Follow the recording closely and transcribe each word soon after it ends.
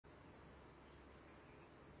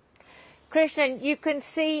Christian, you can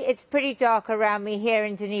see it's pretty dark around me here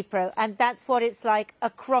in Dnipro, and that's what it's like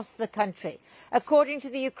across the country. According to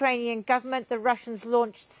the Ukrainian government, the Russians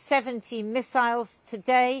launched 70 missiles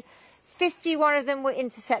today. 51 of them were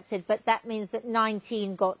intercepted, but that means that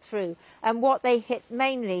 19 got through. And what they hit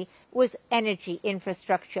mainly was energy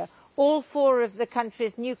infrastructure. All 4 of the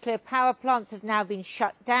country's nuclear power plants have now been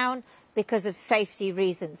shut down because of safety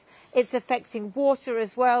reasons. It's affecting water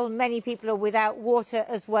as well. Many people are without water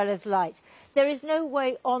as well as light. There is no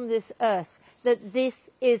way on this earth that this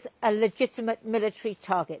is a legitimate military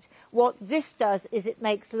target. What this does is it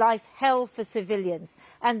makes life hell for civilians,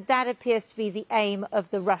 and that appears to be the aim of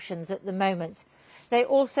the Russians at the moment. They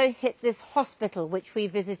also hit this hospital, which we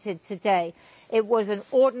visited today. It was an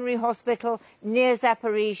ordinary hospital near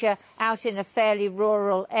Zaporizhzhia, out in a fairly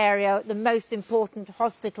rural area, the most important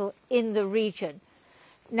hospital in the region.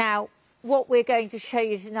 Now, what we're going to show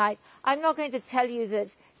you tonight, I'm not going to tell you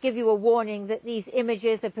that, give you a warning that these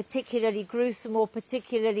images are particularly gruesome or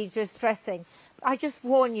particularly distressing. I just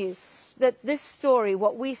warn you that this story,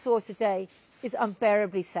 what we saw today, is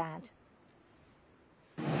unbearably sad.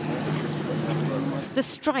 The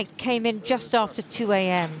strike came in just after 2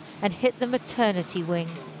 a.m. and hit the maternity wing.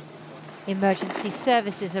 Emergency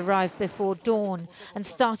services arrived before dawn and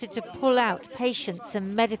started to pull out patients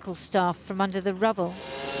and medical staff from under the rubble.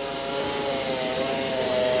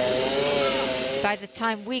 By the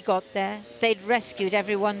time we got there, they'd rescued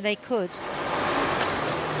everyone they could.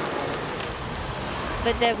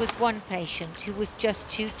 But there was one patient who was just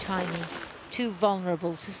too tiny, too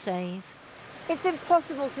vulnerable to save. It's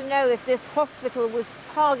impossible to know if this hospital was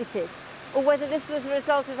targeted or whether this was a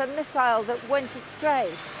result of a missile that went astray,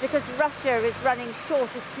 because Russia is running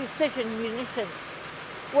short of precision munitions.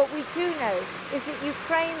 What we do know is that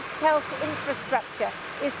Ukraine's health infrastructure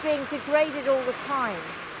is being degraded all the time,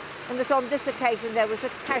 and that on this occasion there was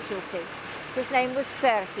a casualty. His name was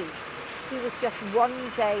Serhiy. He was just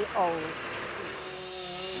 1 day old.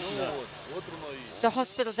 The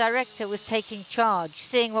hospital director was taking charge,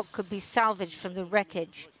 seeing what could be salvaged from the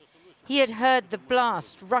wreckage. He had heard the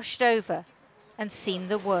blast, rushed over, and seen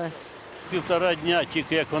the worst. 1,5 дня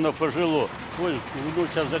тільки як воно пожило. Ось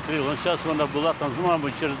внуча закрила. Зараз вона була там з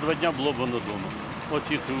мамою, через 2 дня було воно вдома.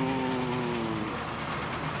 От їх,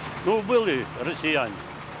 вбили росіяни.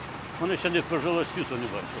 Вони ще не прожило, світу не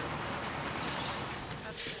бачили.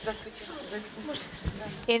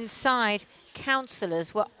 Inside,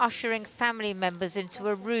 counsellors were ushering family members into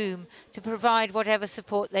a room to provide whatever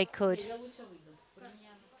support they could.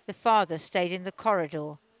 The father stayed in the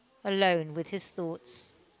corridor, alone with his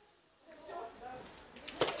thoughts.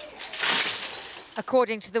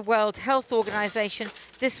 According to the World Health Organization,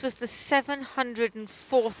 this was the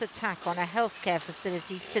 704th attack on a healthcare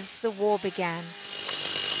facility since the war began.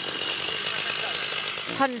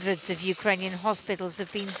 Hundreds of Ukrainian hospitals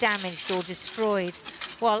have been damaged or destroyed,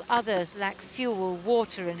 while others lack fuel,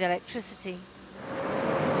 water and electricity.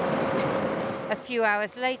 A few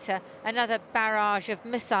hours later, another barrage of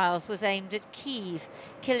missiles was aimed at Kyiv,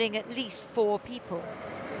 killing at least 4 people.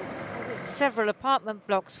 Several apartment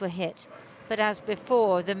blocks were hit, but as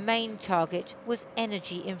before, the main target was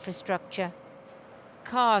energy infrastructure.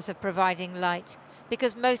 Cars are providing light,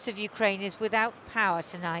 because most of Ukraine is without power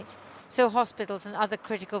tonight, so hospitals and other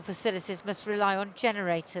critical facilities must rely on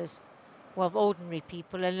generators, while ordinary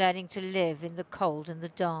people are learning to live in the cold and the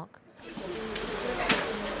dark.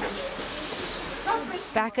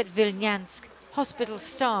 Back at Vilniansk, hospital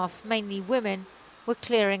staff, mainly women, were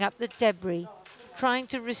clearing up the debris, trying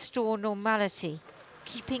to restore normality,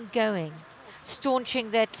 keeping going,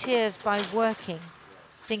 staunching their tears by working,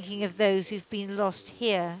 thinking of those who've been lost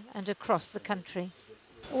here and across the country.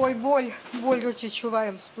 Ой, боль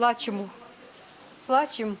відчуваємо, плачемо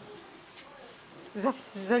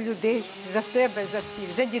за людей, за себе, за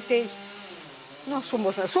всіх, за дітей. Ну, що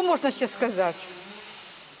можна ще сказати?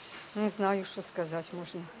 Не знаю, що сказати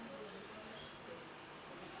можна.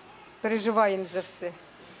 Переживаємо за все,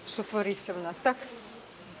 що твориться в нас, так?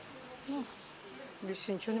 Ну,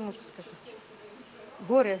 більше нічого не можу сказати.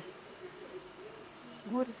 Горе.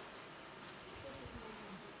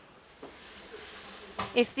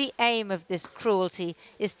 If the aim of this cruelty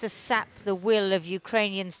is to sap the will of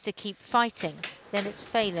Ukrainians to keep fighting, then it's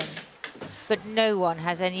failing. But no one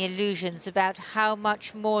has any illusions about how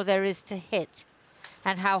much more there is to hit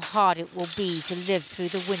and how hard it will be to live through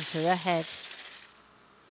the winter ahead.